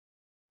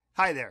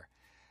Hi there.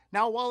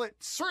 Now, while it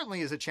certainly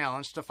is a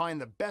challenge to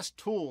find the best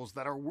tools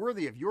that are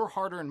worthy of your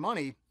hard-earned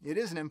money, it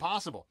isn't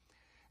impossible,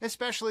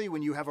 especially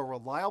when you have a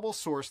reliable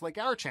source like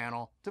our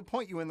channel to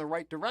point you in the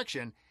right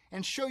direction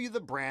and show you the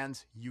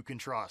brands you can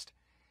trust.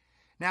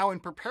 Now,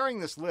 in preparing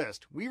this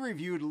list, we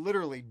reviewed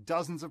literally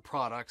dozens of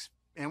products,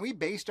 and we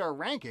based our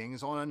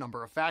rankings on a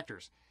number of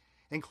factors,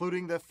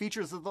 including the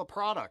features of the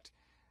product,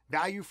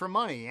 value for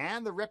money,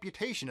 and the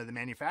reputation of the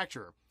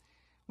manufacturer.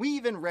 We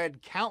even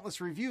read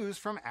countless reviews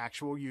from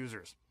actual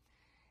users.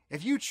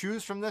 If you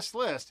choose from this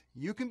list,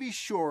 you can be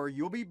sure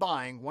you'll be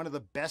buying one of the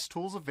best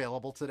tools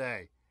available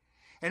today.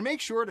 And make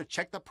sure to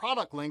check the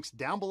product links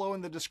down below in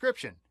the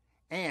description.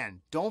 And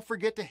don't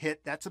forget to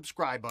hit that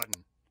subscribe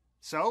button.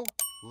 So,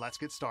 let's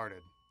get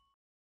started.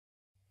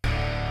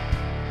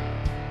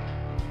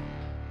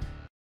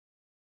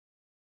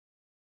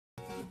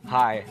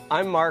 Hi,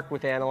 I'm Mark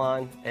with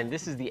Analon, and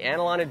this is the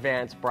Analon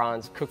Advanced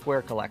Bronze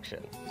Cookware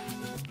Collection.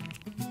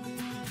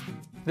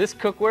 This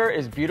cookware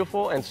is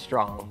beautiful and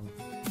strong.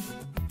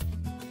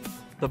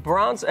 The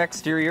bronze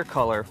exterior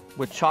color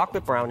with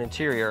chocolate brown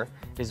interior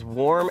is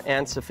warm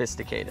and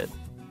sophisticated.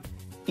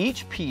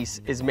 Each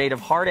piece is made of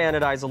hard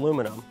anodized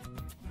aluminum,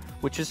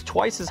 which is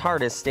twice as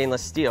hard as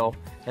stainless steel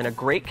and a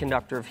great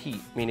conductor of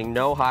heat, meaning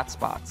no hot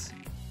spots.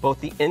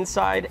 Both the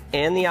inside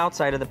and the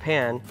outside of the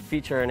pan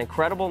feature an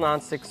incredible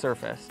non-stick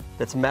surface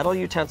that's metal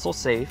utensil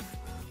safe,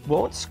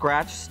 won't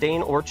scratch,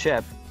 stain, or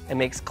chip, and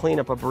makes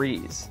cleanup a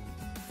breeze.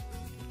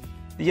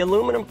 The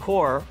aluminum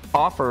core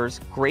offers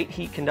great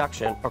heat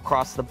conduction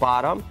across the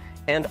bottom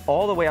and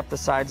all the way up the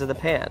sides of the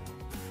pan.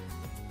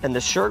 And the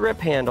sure grip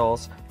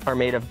handles are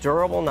made of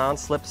durable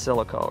non-slip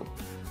silicone.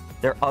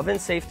 They're oven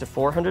safe to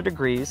 400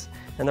 degrees,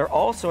 and they're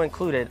also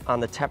included on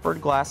the tempered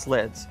glass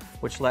lids,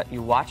 which let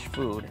you watch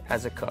food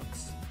as it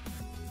cooks.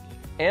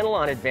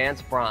 Analon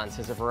Advanced Bronze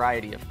has a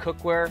variety of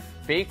cookware,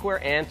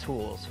 bakeware, and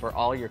tools for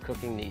all your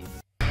cooking needs.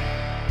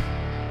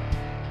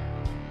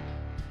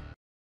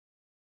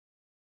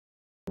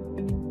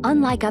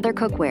 Unlike other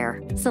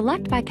cookware,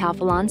 Select by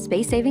Calphalon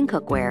space-saving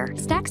cookware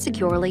stacks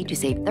securely to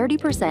save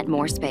 30%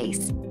 more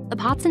space. The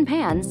pots and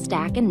pans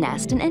stack and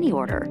nest in any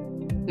order,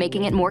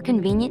 making it more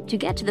convenient to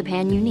get to the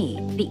pan you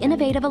need. The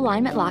innovative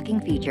alignment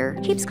locking feature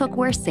keeps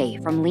cookware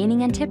safe from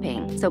leaning and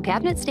tipping, so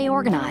cabinets stay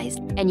organized,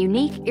 and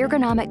unique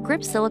ergonomic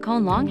grip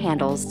silicone long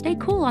handles stay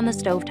cool on the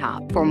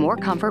stovetop for more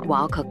comfort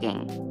while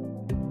cooking.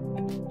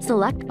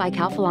 Select by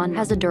Calphalon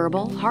has a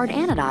durable, hard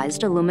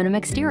anodized aluminum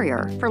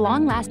exterior for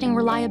long-lasting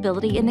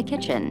reliability in the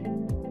kitchen,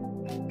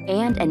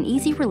 and an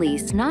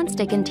easy-release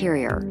non-stick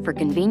interior for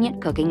convenient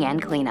cooking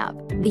and cleanup.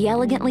 The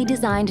elegantly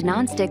designed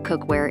non-stick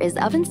cookware is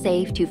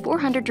oven-safe to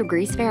 400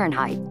 degrees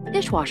Fahrenheit,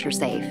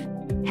 dishwasher-safe,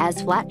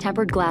 has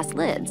flat-tempered glass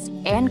lids,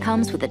 and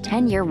comes with a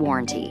 10-year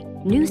warranty.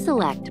 New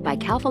Select by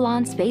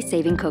Calphalon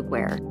space-saving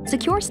cookware.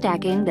 Secure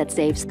stacking that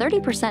saves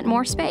 30%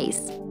 more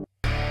space.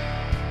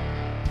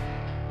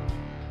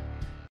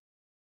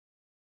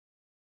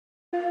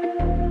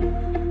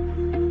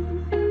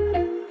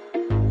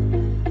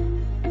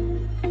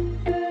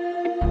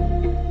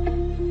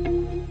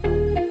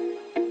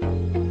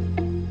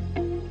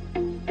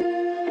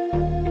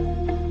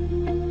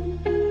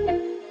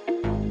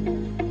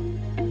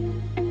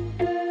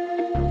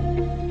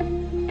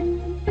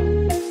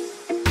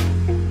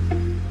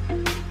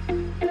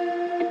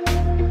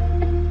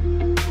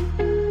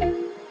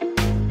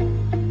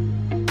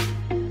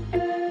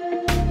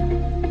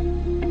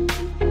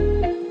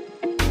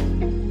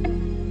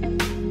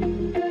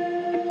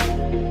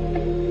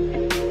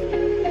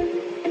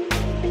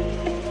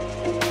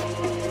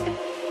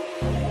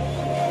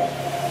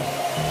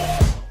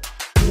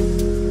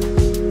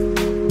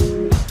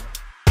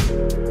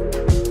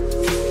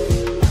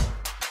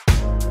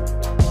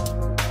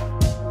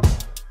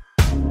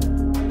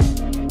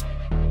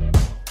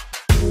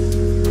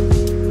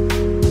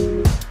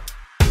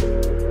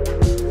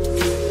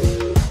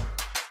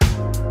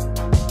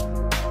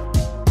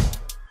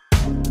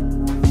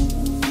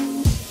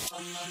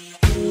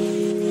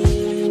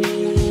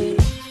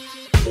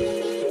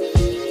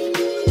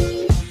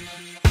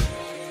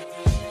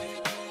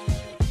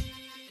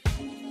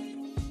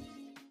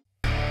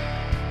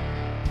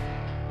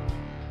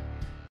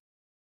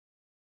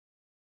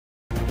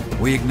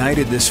 We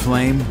ignited this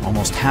flame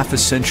almost half a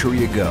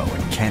century ago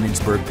in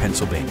Canonsburg,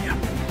 Pennsylvania.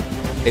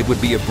 It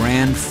would be a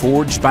brand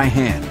forged by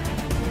hand,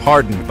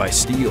 hardened by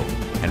steel,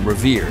 and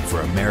revered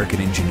for American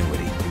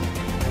ingenuity.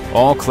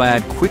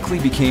 All-Clad quickly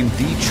became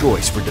the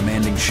choice for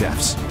demanding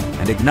chefs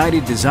and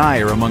ignited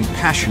desire among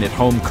passionate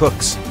home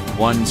cooks,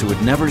 ones who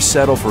would never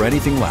settle for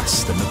anything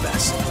less than the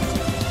best.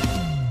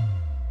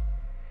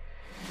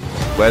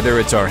 Whether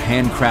it's our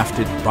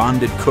handcrafted,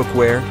 bonded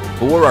cookware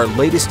or our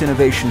latest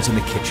innovations in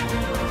the kitchen,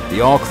 the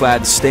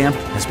All-Clad stamp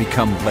has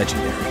become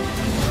legendary,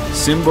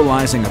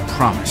 symbolizing a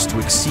promise to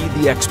exceed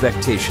the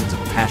expectations of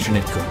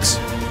passionate cooks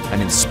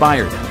and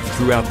inspire them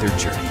throughout their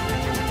journey.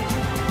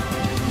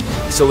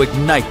 So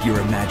ignite your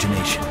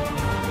imagination.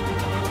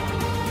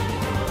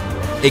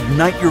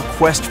 Ignite your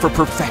quest for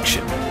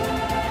perfection.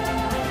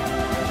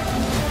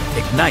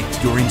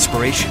 Ignite your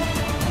inspiration.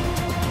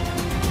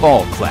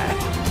 All-Clad.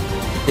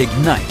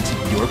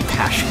 Ignite your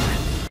passion.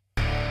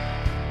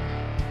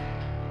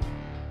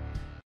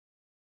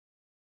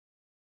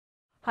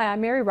 Hi,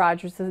 I'm Mary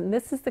Rogers, and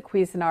this is the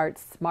Cuisineart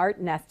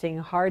Smart Nesting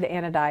Hard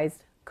Anodized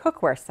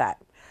Cookware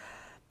Set.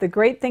 The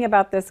great thing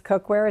about this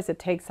cookware is it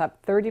takes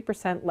up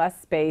 30%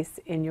 less space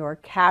in your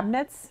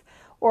cabinets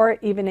or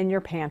even in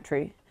your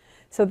pantry.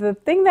 So the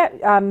thing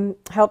that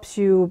helps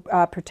you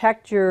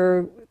protect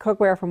your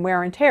cookware from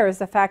wear and tear is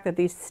the fact that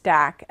these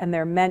stack and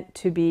they're meant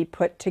to be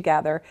put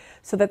together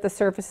so that the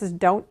surfaces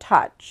don't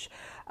touch.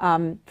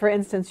 For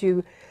instance,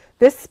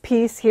 this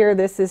piece here,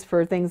 this is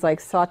for things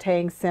like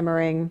sauteing,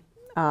 simmering,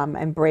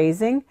 and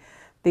braising.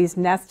 These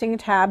nesting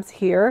tabs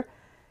here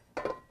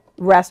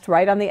rest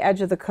right on the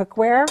edge of the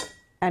cookware,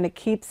 and it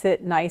keeps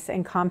it nice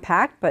and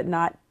compact, but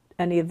not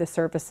any of the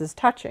surfaces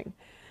touching.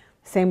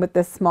 Same with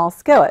this small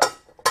skillet.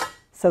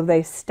 So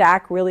they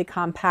stack really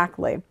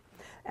compactly,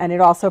 and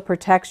it also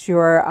protects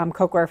your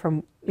cookware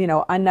from,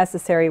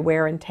 unnecessary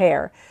wear and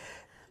tear.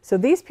 So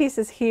these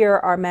pieces here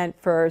are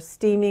meant for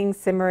steaming,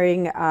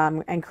 simmering,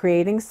 and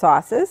creating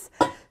sauces.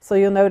 So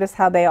you'll notice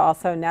how they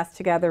also nest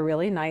together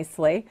really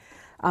nicely.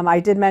 I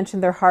did mention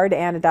they're hard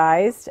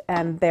anodized,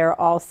 and they're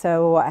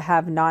also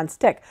have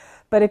non-stick.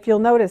 But if you'll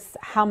notice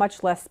how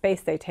much less space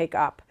they take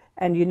up,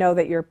 and you know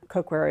that your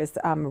cookware is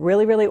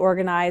really, really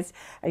organized,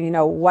 and you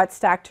know what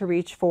stack to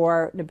reach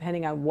for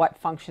depending on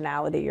what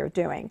functionality you're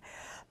doing.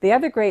 The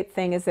other great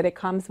thing is that it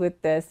comes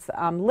with this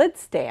lid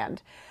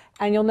stand.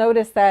 And you'll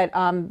notice that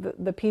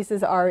the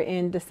pieces are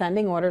in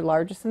descending order,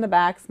 largest in the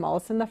back,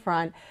 smallest in the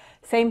front.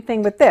 Same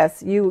thing with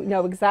this. You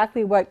know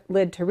exactly what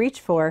lid to reach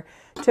for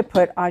to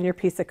put on your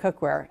piece of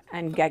cookware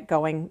and get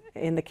going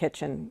in the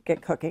kitchen,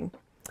 get cooking.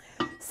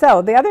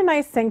 So the other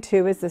nice thing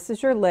too is this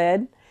is your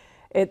lid.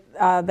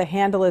 The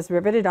handle is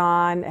riveted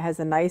on, it has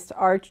a nice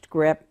arched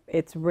grip,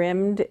 it's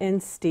rimmed in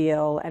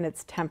steel, and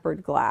it's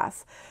tempered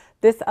glass.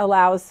 This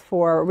allows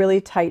for a really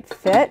tight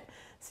fit,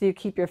 so you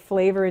keep your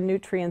flavor and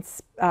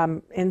nutrients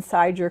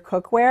inside your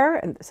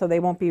cookware, and so they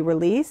won't be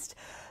released.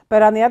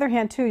 But on the other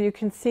hand too, you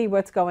can see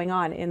what's going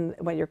on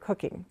when you're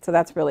cooking, so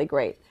that's really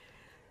great.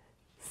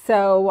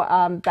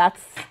 So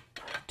that's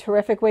a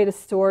terrific way to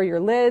store your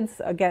lids.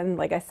 Again,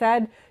 like I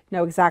said,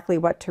 know exactly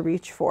what to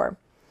reach for.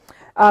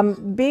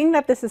 Being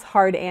that this is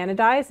hard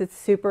anodized, it's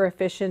super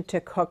efficient to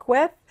cook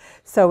with.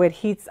 So it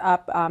heats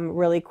up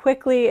really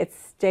quickly, it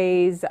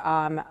stays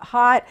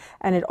hot,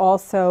 and it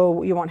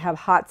also, you won't have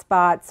hot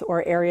spots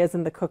or areas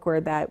in the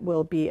cookware that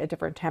will be a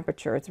different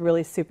temperature. It's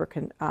really super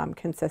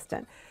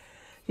consistent.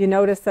 You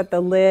notice that the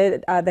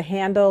lid, the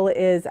handle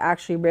is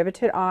actually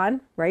riveted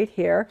on right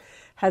here,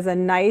 has a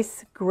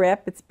nice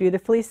grip, it's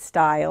beautifully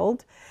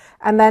styled.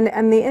 And then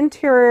in the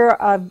interior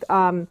of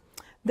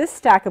this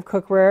stack of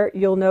cookware,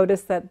 you'll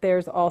notice that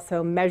there's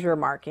also measure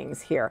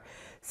markings here.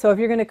 So if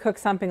you're going to cook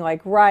something like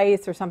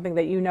rice or something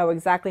that you know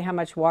exactly how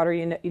much water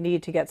you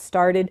need to get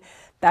started,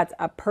 that's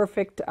a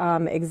perfect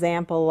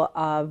example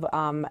of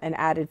an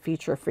added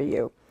feature for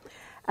you.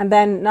 And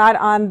then not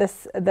on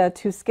the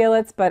two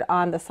skillets, but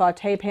on the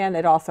saute pan,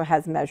 it also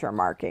has measure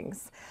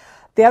markings.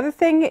 The other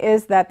thing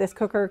is that this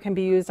cooker can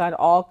be used on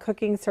all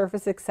cooking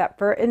surfaces except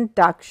for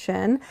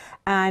induction,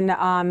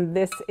 and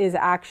this is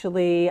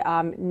actually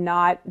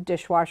not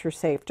dishwasher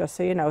safe, just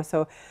so you know.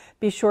 So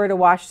be sure to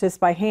wash this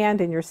by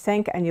hand in your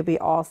sink and you'll be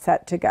all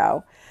set to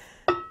go.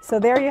 So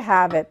there you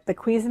have it, the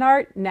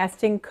Cuisineart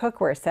Nesting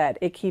Cookware Set.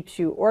 It keeps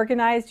you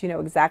organized, you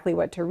know exactly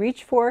what to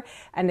reach for,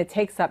 and it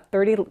takes up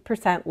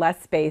 30%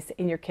 less space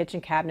in your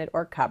kitchen cabinet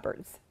or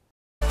cupboards.